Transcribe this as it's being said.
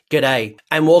G'day,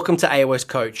 and welcome to AOS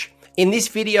Coach. In this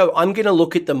video, I'm going to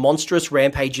look at the Monstrous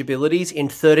Rampage abilities in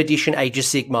 3rd edition Age of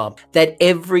Sigmar that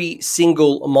every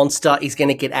single monster is going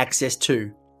to get access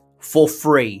to for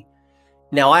free.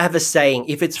 Now, I have a saying,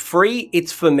 if it's free,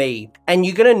 it's for me. And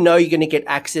you're going to know you're going to get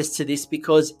access to this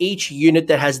because each unit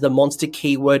that has the monster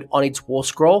keyword on its war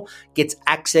scroll gets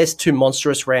access to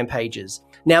Monstrous Rampages.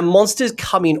 Now, monsters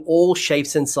come in all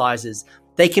shapes and sizes.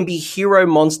 They can be hero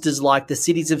monsters like the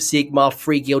Cities of Sigmar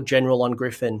Free Guild General on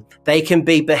Griffin. They can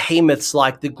be behemoths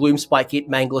like the Gloomspike It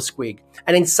Mangler Squig.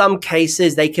 And in some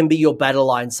cases, they can be your battle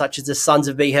lines, such as the Sons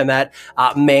of Behemat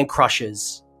Man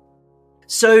Crushers.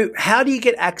 So how do you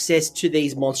get access to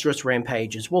these Monstrous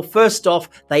Rampages? Well, first off,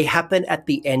 they happen at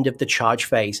the end of the charge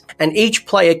phase. And each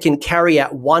player can carry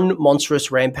out one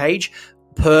Monstrous Rampage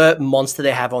per monster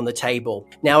they have on the table.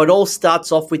 Now, it all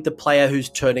starts off with the player whose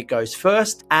turn it goes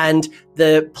first, and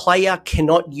the player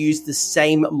cannot use the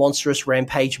same Monstrous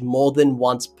Rampage more than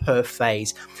once per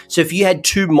phase. So if you had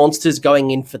two monsters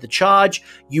going in for the charge,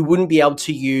 you wouldn't be able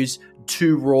to use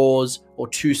 2 roars or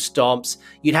 2 stomps.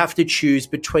 You'd have to choose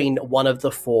between one of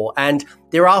the 4. And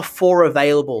there are 4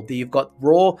 available. You've got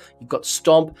roar, you've got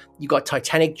stomp, you've got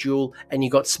titanic jewel, and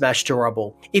you've got smash to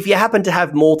rubble. If you happen to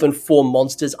have more than 4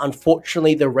 monsters,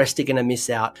 unfortunately, the rest are going to miss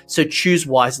out. So choose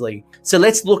wisely. So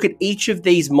let's look at each of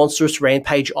these Monstrous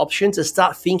Rampage options and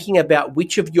start thinking about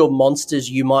which of your monsters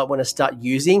you might want to start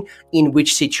using in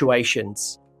which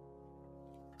situations.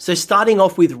 So starting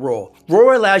off with Roar.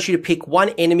 Roar allows you to pick one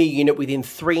enemy unit within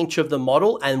 3 inches of the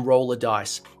model and roll a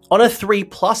dice. On a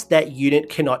 3+, that unit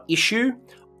cannot issue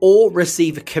or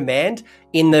receive a command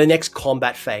in the next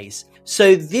combat phase.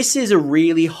 So this is a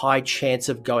really high chance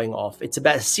of going off. It's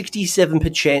about a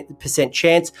 67%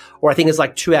 chance, or I think it's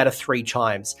like 2 out of 3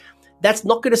 times. That's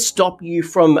not going to stop you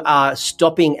from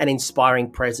stopping an Inspiring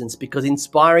Presence, because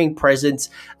Inspiring Presence,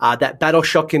 that Battle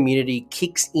Shock immunity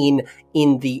kicks in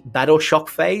the Battle Shock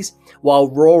phase, while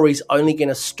Roar is only going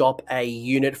to stop a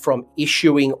unit from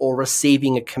issuing or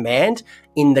receiving a command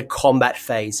in the combat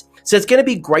phase. So it's going to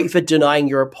be great for denying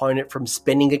your opponent from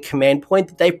spending a command point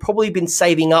that they've probably been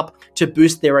saving up to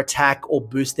boost their attack or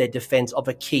boost their defense of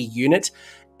a key unit.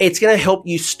 It's going to help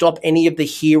you stop any of the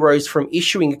heroes from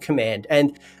issuing a command.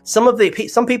 And some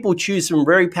people choose some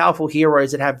very powerful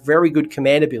heroes that have very good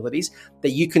command abilities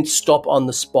that you can stop on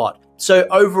the spot. So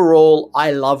overall,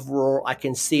 I love Roar. I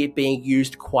can see it being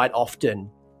used quite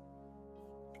often.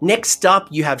 Next up,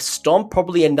 you have Stomp,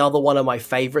 probably another one of my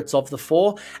favorites of the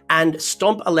 4. And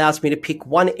Stomp allows me to pick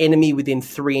one enemy within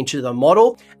 3 inches of the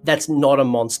model that's not a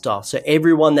monster. So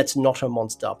everyone that's not a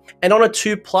monster. And on a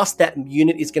 2+, that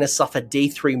unit is going to suffer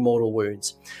D3 mortal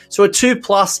wounds. So a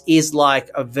 2+ is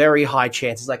like a very high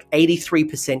chance. It's like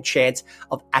 83% chance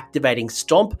of activating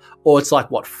Stomp, or it's like,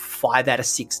 5 out of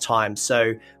 6 times.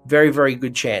 So very, very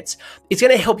good chance. It's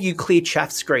going to help you clear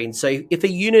chaff screens. So if a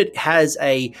unit has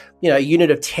a unit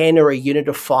of 10 or a unit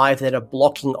of 5 that are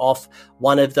blocking off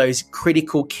one of those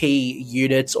critical key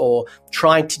units, or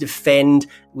trying to defend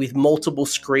with multiple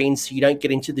screens so you don't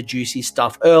get into the juicy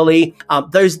stuff early,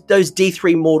 those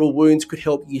D3 mortal wounds could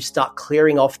help you start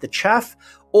clearing off the chaff,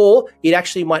 or it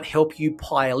actually might help you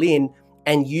pile in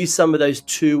and use some of those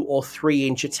 2 or 3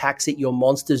 inch attacks that your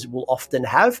monsters will often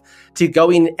have to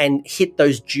go in and hit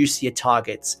those juicier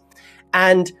targets.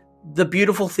 And the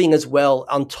beautiful thing as well,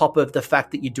 on top of the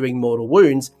fact that you're doing mortal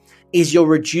wounds, is you're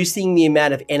reducing the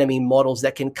amount of enemy models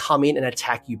that can come in and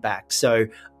attack you back. So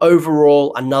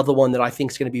overall, another one that I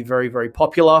think is going to be very, very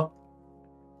popular.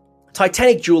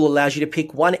 Titanic Jewel allows you to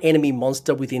pick one enemy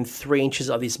monster within 3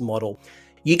 inches of this model.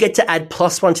 You get to add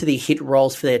 +1 to the hit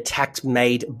rolls for the attacks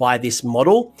made by this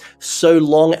model, so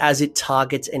long as it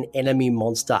targets an enemy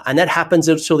monster. And that happens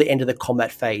until the end of the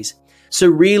combat phase. So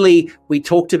really, we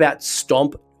talked about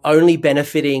Stomp only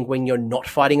benefiting when you're not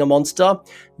fighting a monster.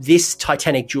 This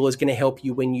Titanic Jewel is going to help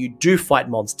you when you do fight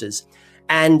monsters.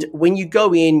 And when you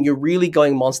go in, you're really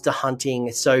going monster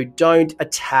hunting. So don't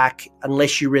attack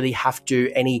unless you really have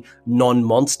to any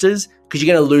non-monsters, because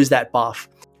you're going to lose that buff.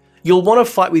 You'll want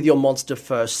to fight with your monster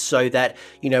first so that,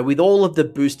 with all of the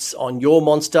boosts on your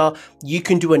monster, you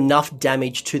can do enough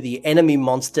damage to the enemy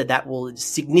monster that will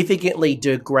significantly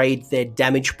degrade their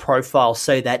damage profile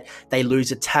so that they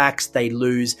lose attacks, they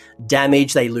lose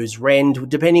damage, they lose rend,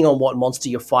 depending on what monster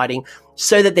you're fighting,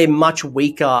 so that they're much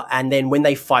weaker. And then when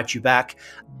they fight you back,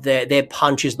 their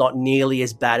punch is not nearly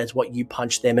as bad as what you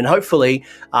punch them. And hopefully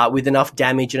with enough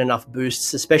damage and enough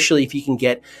boosts, especially if you can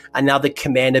get another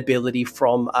command ability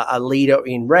from a leader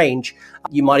in range,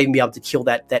 you might even be able to kill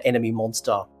that enemy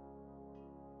monster.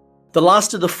 The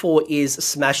last of the four is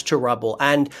Smash to Rubble,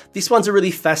 and this one's a really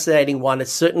fascinating one.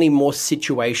 It's certainly more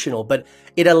situational, but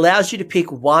it allows you to pick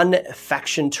one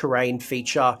faction terrain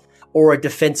feature or a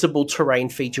defensible terrain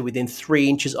feature within 3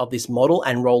 inches of this model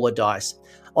and roll a dice.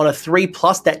 On a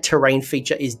 3+, that terrain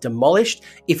feature is demolished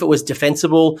if it was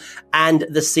defensible, and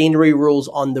the scenery rules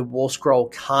on the War Scroll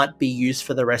can't be used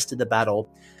for the rest of the battle.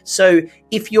 So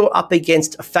if you're up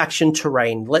against a faction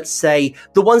terrain, let's say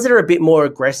the ones that are a bit more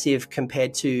aggressive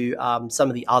compared to some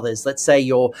of the others, let's say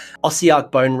your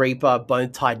Ossiarch Bone Reaper,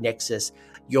 Bone Tide Nexus,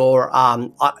 your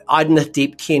Ideneth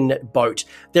Deepkin boat.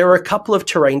 There are a couple of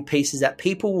terrain pieces that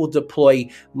people will deploy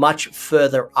much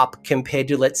further up compared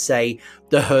to, let's say,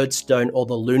 the Herdstone or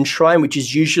the Loon Shrine, which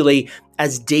is usually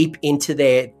as deep into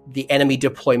the enemy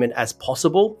deployment as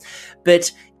possible.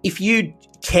 But if you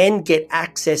can get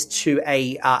access to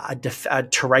a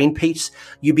terrain piece,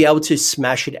 you'll be able to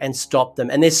smash it and stop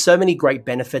them. And there's so many great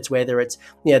benefits, whether it's,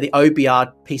 the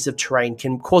OBR piece of terrain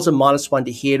can cause a -1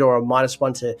 to hit or a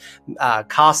 -1 to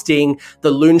casting.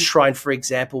 The Loon Shrine, for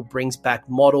example, brings back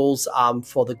models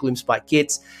for the Gloomspite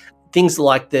Gits. Things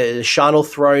like the Charnel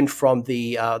Throne from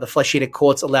the Flesh Eater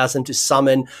Courts allows them to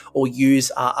summon or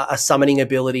use a summoning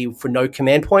ability for no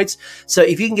command points. So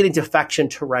if you can get into faction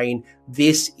terrain,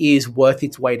 this is worth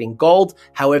its weight in gold.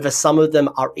 However, some of them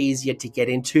are easier to get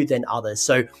into than others.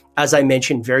 So as I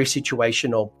mentioned, very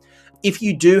situational. If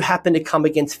you do happen to come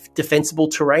against defensible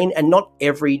terrain, and not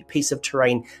every piece of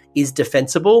terrain is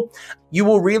defensible, you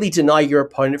will really deny your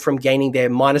opponent from gaining their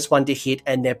 -1 to hit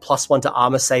and their +1 to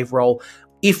armor save roll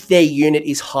if their unit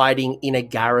is hiding in a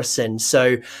garrison.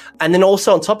 So, and then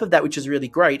also on top of that, which is really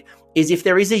great, is if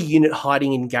there is a unit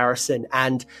hiding in garrison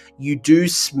and you do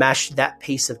smash that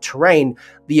piece of terrain,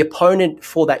 the opponent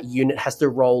for that unit has to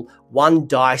roll 1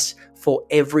 dice for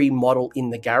every model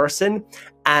in the garrison.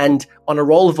 And on a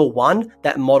roll of a 1,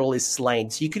 that model is slain.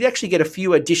 So you could actually get a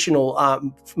few additional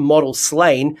models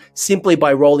slain simply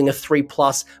by rolling a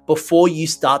 3+ before you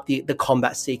start the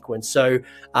combat sequence. So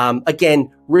again,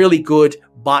 really good,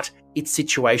 but it's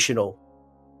situational.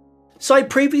 So I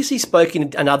previously spoke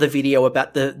in another video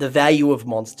about the value of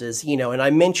monsters, and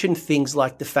I mentioned things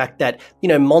like the fact that,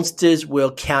 monsters will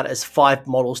count as 5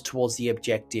 models towards the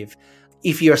objective.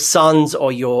 If your sons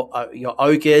or your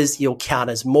ogres, you'll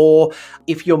count as more.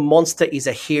 If your monster is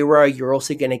a hero, you're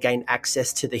also going to gain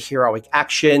access to the heroic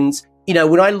actions.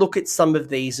 When I look at some of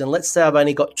these, and let's say I've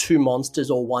only got 2 monsters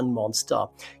or 1 monster,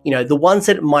 the ones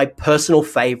that my personal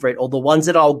favorite or the ones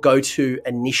that I'll go to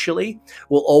initially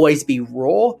will always be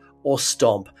Roar or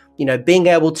Stomp. Being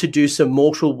able to do some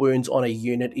mortal wounds on a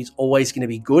unit is always going to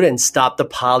be good and start the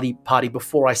party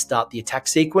before I start the attack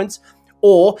sequence.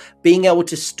 Or being able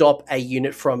to stop a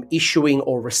unit from issuing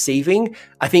or receiving.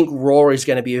 I think Roar is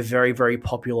going to be a very, very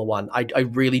popular one. I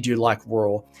really do like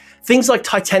Roar. Things like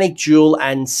Titanic Duel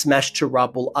and Smash to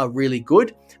Rubble are really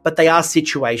good, but they are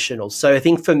situational. So I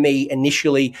think for me,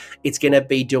 initially, it's going to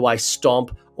be, do I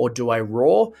Stomp or do I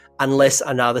Roar, unless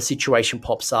another situation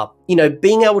pops up.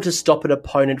 Being able to stop an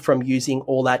opponent from using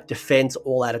all that defense,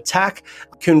 all that attack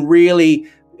can really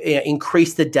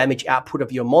increase the damage output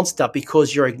of your monster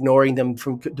because you're ignoring them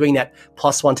from doing that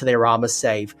 +1 to their armor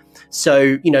save.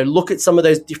 So, look at some of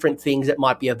those different things that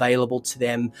might be available to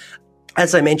them.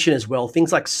 As I mentioned as well,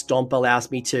 things like Stomp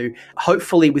allows me to,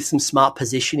 hopefully with some smart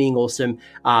positioning or some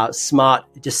smart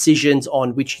decisions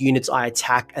on which units I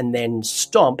attack and then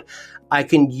Stomp, I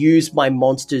can use my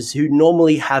monsters who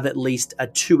normally have at least a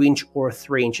 2-inch or a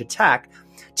 3-inch attack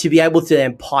to be able to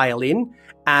then pile in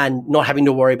and not having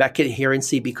to worry about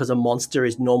coherency because a monster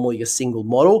is normally a single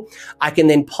model. I can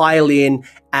then pile in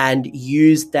and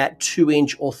use that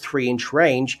 2-inch or 3-inch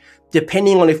range,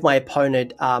 depending on if my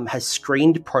opponent has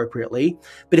screened appropriately.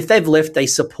 But if they've left a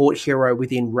support hero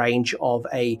within range of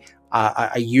a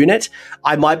unit,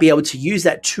 I might be able to use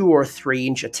that 2 or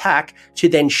 3-inch attack to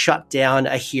then shut down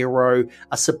a hero,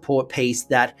 a support piece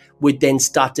that would then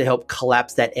start to help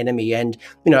collapse that enemy. And,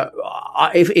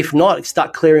 if not,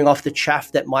 start clearing off the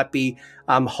chaff that might be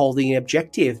holding an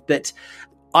objective. But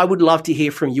I would love to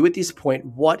hear from you at this point.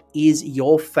 What is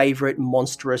your favorite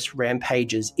monstrous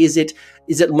rampages? Is it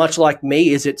much like me?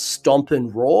 Is it Stomp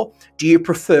and Roar? Do you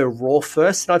prefer Roar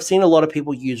first? And I've seen a lot of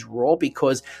people use Roar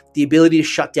because the ability to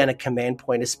shut down a command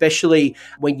point, especially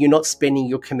when you're not spending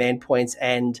your command points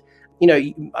and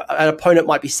an opponent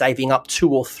might be saving up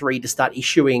 2 or 3 to start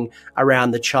issuing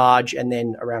around the charge and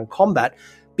then around combat.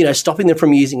 Stopping them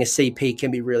from using a CP can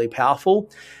be really powerful.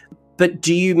 But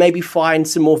do you maybe find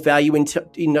some more value in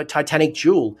Titanic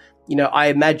Duel? I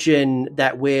imagine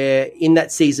that we're in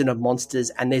that season of monsters,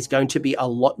 and there's going to be a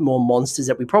lot more monsters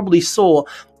that we probably saw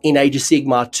in Age of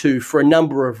Sigmar 2 for a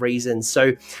number of reasons.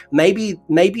 So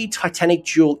maybe Titanic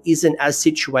Duel isn't as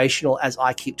situational as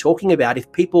I keep talking about.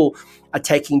 If people are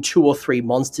taking 2 or 3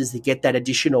 monsters to get that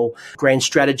additional grand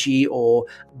strategy or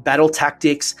battle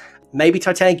tactics, maybe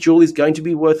Titanic Duel is going to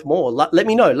be worth more. Let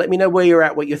me know. Let me know where you're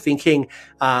at, what you're thinking.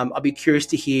 I'll be curious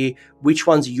to hear which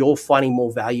ones you're finding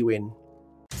more value in.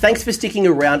 Thanks for sticking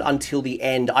around until the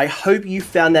end. I hope you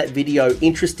found that video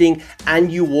interesting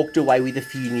and you walked away with a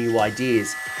few new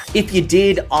ideas. If you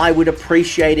did, I would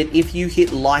appreciate it if you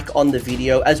hit like on the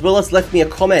video, as well as left me a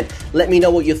comment. Let me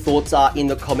know what your thoughts are in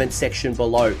the comment section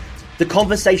below. The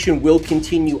conversation will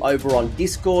continue over on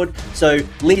Discord, so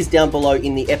link is down below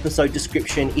in the episode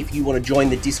description if you want to join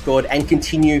the Discord and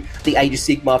continue the Age of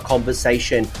Sigmar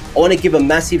conversation. I want to give a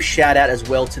massive shout out as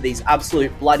well to these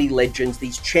absolute bloody legends,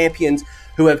 these champions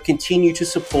who have continued to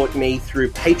support me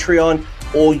through Patreon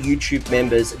or YouTube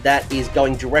members. That is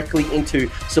going directly into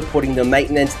supporting the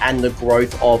maintenance and the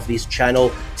growth of this channel.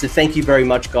 So thank you very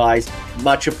much, guys.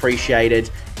 Much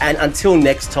appreciated. And until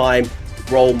next time,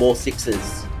 roll more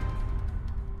 6s.